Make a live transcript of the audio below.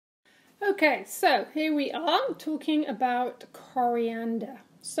Okay, so here we are talking about coriander.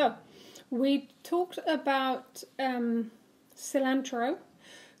 So we talked about cilantro,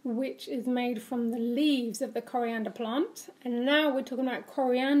 which is made from the leaves of the coriander plant, and now we're talking about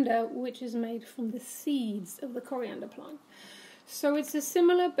coriander, which is made from the seeds of the coriander plant. So it's a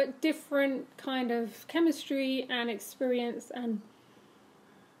similar but different kind of chemistry and experience, and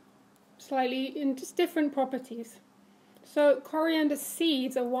slightly in just different properties. So coriander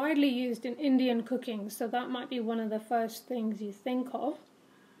seeds are widely used in Indian cooking, so that might be one of the first things you think of.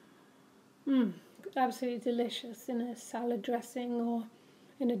 Absolutely delicious in a salad dressing or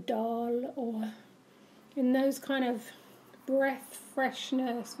in a dal or in those kind of breath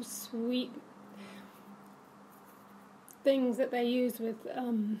freshness, sweet things that they use with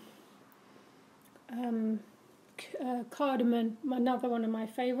cardamom, another one of my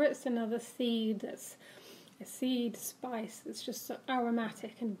favorites, another seed that's a seed spice that's just so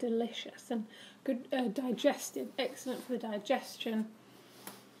aromatic and delicious and good, digestive, excellent for the digestion,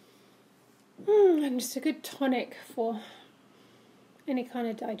 and just a good tonic for any kind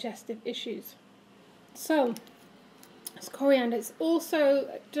of digestive issues. So it's coriander. It's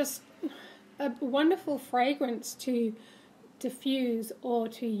also just a wonderful fragrance to diffuse or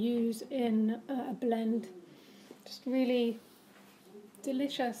to use in a blend. Just really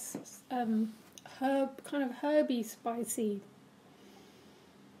delicious, herb, kind of herby, spicy,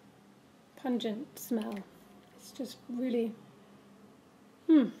 pungent smell. It's just really,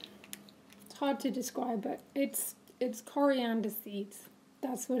 it's hard to describe, but it's coriander seeds.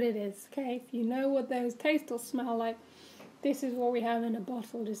 That's what it is. Okay, if you know what those taste or smell like, this is what we have in a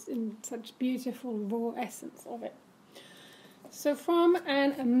bottle, just in such beautiful raw essence of it. So from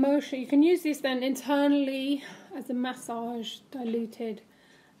an emotion, you can use this then internally as a massage, diluted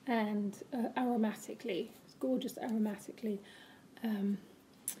and aromatically. It's gorgeous aromatically.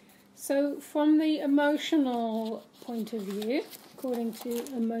 So from the emotional point of view, according to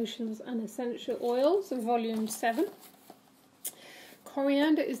Emotions and Essential Oils, volume 7,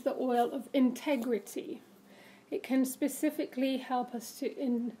 coriander is the oil of integrity. It can specifically help us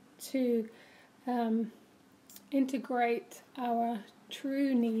to integrate our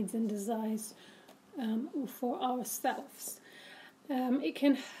true needs and desires for ourselves. It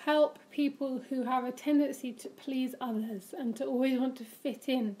can help people who have a tendency to please others and to always want to fit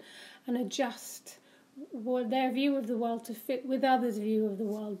in and adjust their view of the world to fit with others' view of the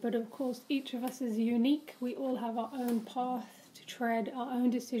world. But of course, each of us is unique. We all have our own path to tread, our own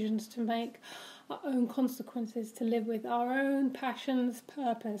decisions to make, our own consequences to live with, our own passions,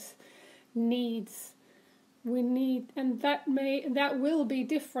 purpose, needs. We need, and that will be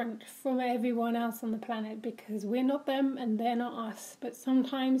different from everyone else on the planet, because we're not them and they're not us. But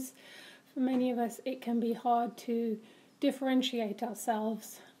sometimes, for many of us, it can be hard to differentiate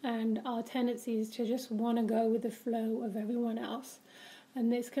ourselves and our tendencies to just want to go with the flow of everyone else.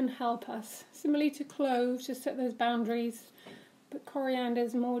 And this can help us, similarly to cloves, to set those boundaries. But coriander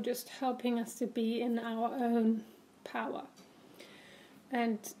is more just helping us to be in our own power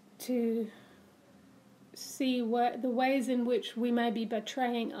and to see the ways in which we may be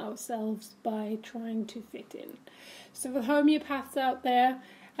betraying ourselves by trying to fit in. So for homeopaths out there,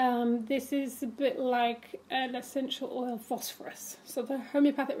 this is a bit like an essential oil, phosphorus. So the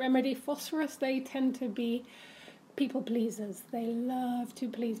homeopathic remedy, phosphorus, they tend to be people pleasers. They love to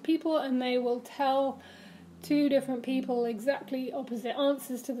please people, and they will tell two different people exactly opposite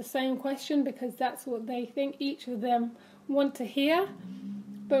answers to the same question because that's what they think each of them want to hear.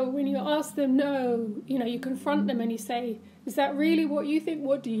 But when you ask them, no, you confront them and you say, is that really what you think?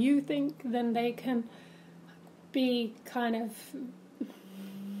 What do you think? Then they can be kind of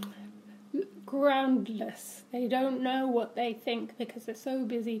groundless. They don't know what they think because they're so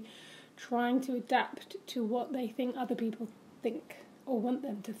busy trying to adapt to what they think other people think or want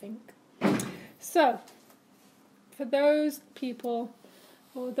them to think. So, for those people,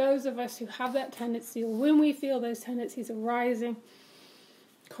 or those of us who have that tendency, or when we feel those tendencies arising,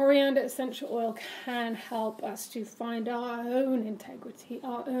 coriander essential oil can help us to find our own integrity,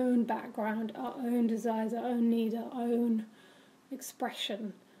 our own background, our own desires, our own needs, our own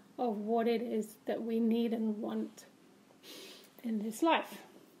expression of what it is that we need and want in this life.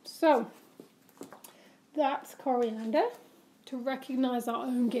 So, that's coriander, to recognize our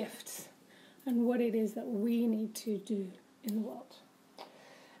own gifts and what it is that we need to do in the world.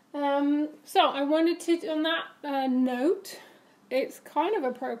 So I wanted to, on that note, it's kind of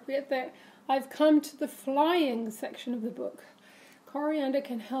appropriate that I've come to the flying section of the book. Coriander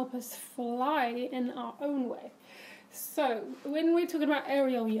can help us fly in our own way. So when we're talking about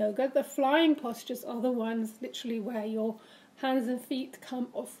aerial yoga, the flying postures are the ones literally where your hands and feet come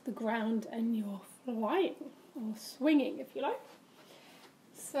off the ground and you're flying or swinging, if you like.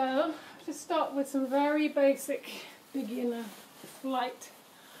 So just start with some very basic beginner flight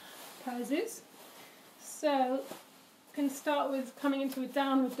poses. So you can start with coming into a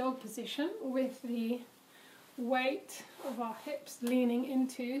downward dog position with the weight of our hips leaning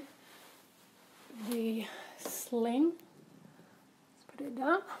into the sling. Let's put it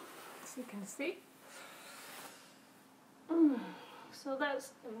down so you can see. So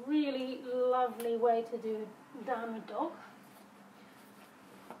that's a really lovely way to do downward dog.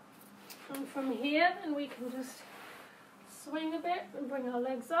 And from here, then we can just swing a bit and bring our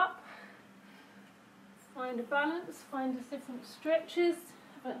legs up. Find a balance, find the different stretches.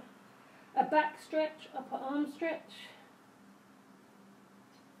 Have a back stretch, upper arm stretch.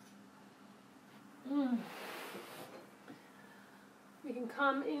 We can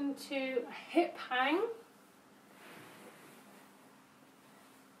come into a hip hang.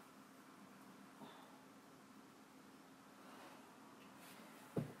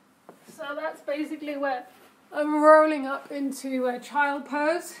 So that's basically where I'm rolling up into a child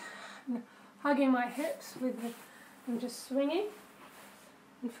pose, and hugging my hips and just swinging.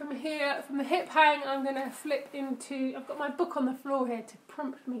 And from here, from the hip hang, I'm going to flip into, I've got my book on the floor here to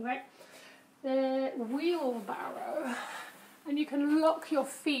prompt me, right? The wheelbarrow. And you can lock your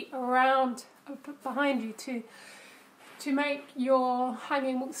feet around behind you to make your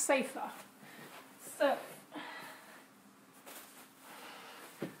hanging safer. So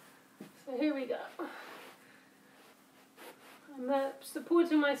here we go. I'm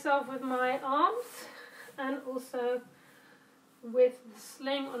supporting myself with my arms and also with the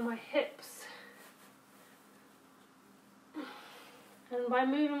sling on my hips. And by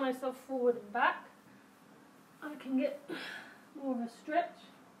moving myself forward and back, I can get more of a stretch.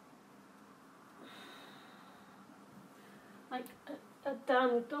 Like a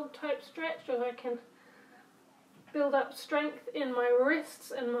downward dog type stretch, or I can build up strength in my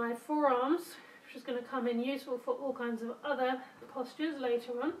wrists and my forearms, which is going to come in useful for all kinds of other postures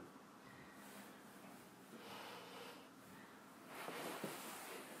later on.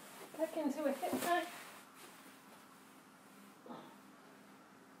 Back into a hip hang.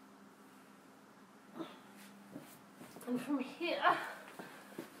 And from here,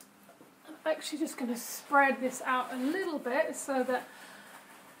 I'm actually just going to spread this out a little bit so that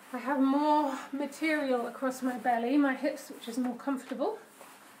I have more material across my belly, my hips, which is more comfortable.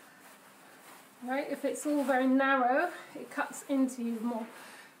 Right? If it's all very narrow, it cuts into you more.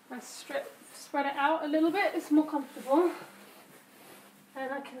 If I spread it out a little bit, it's more comfortable.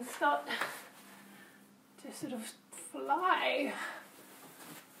 And I can start to sort of fly.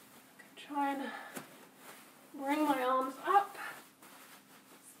 I can try and bring my arms up.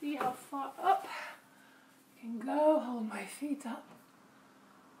 See how far up I can go. Hold my feet up.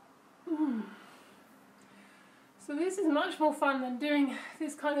 So this is much more fun than doing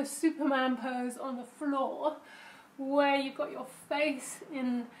this kind of Superman pose on the floor, where you've got your face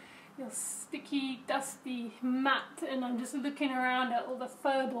in your sticky, dusty mat, and I'm just looking around at all the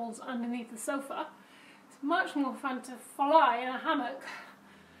fur balls underneath the sofa. It's much more fun to fly in a hammock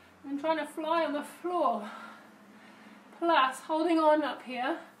than trying to fly on the floor. Plus, holding on up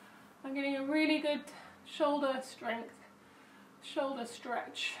here, I'm getting a really good shoulder strength, shoulder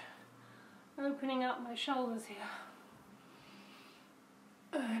stretch, opening up my shoulders here.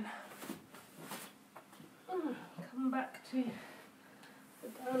 And come back to the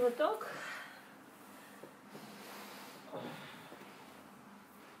downward dog.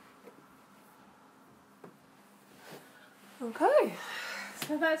 Okay,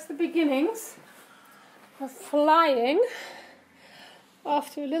 so that's the beginnings of flying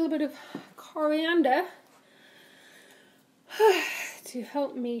after a little bit of coriander to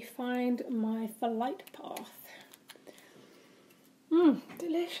help me find my flight path.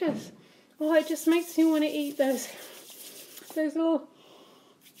 Delicious. Oh, it just makes me want to eat those little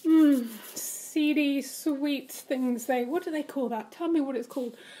seedy, sweet things. What do they call that? Tell me what it's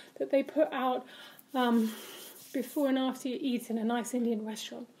called. That they put out before and after you eat in a nice Indian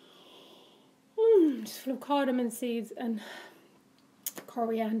restaurant. Just full of cardamom seeds and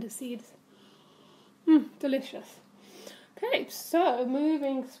coriander seeds. Delicious. Okay, so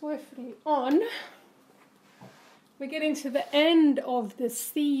moving swiftly on, we're getting to the end of the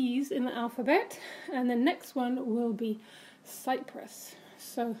C's in the alphabet, and the next one will be Cyprus.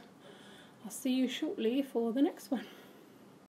 So I'll see you shortly for the next one.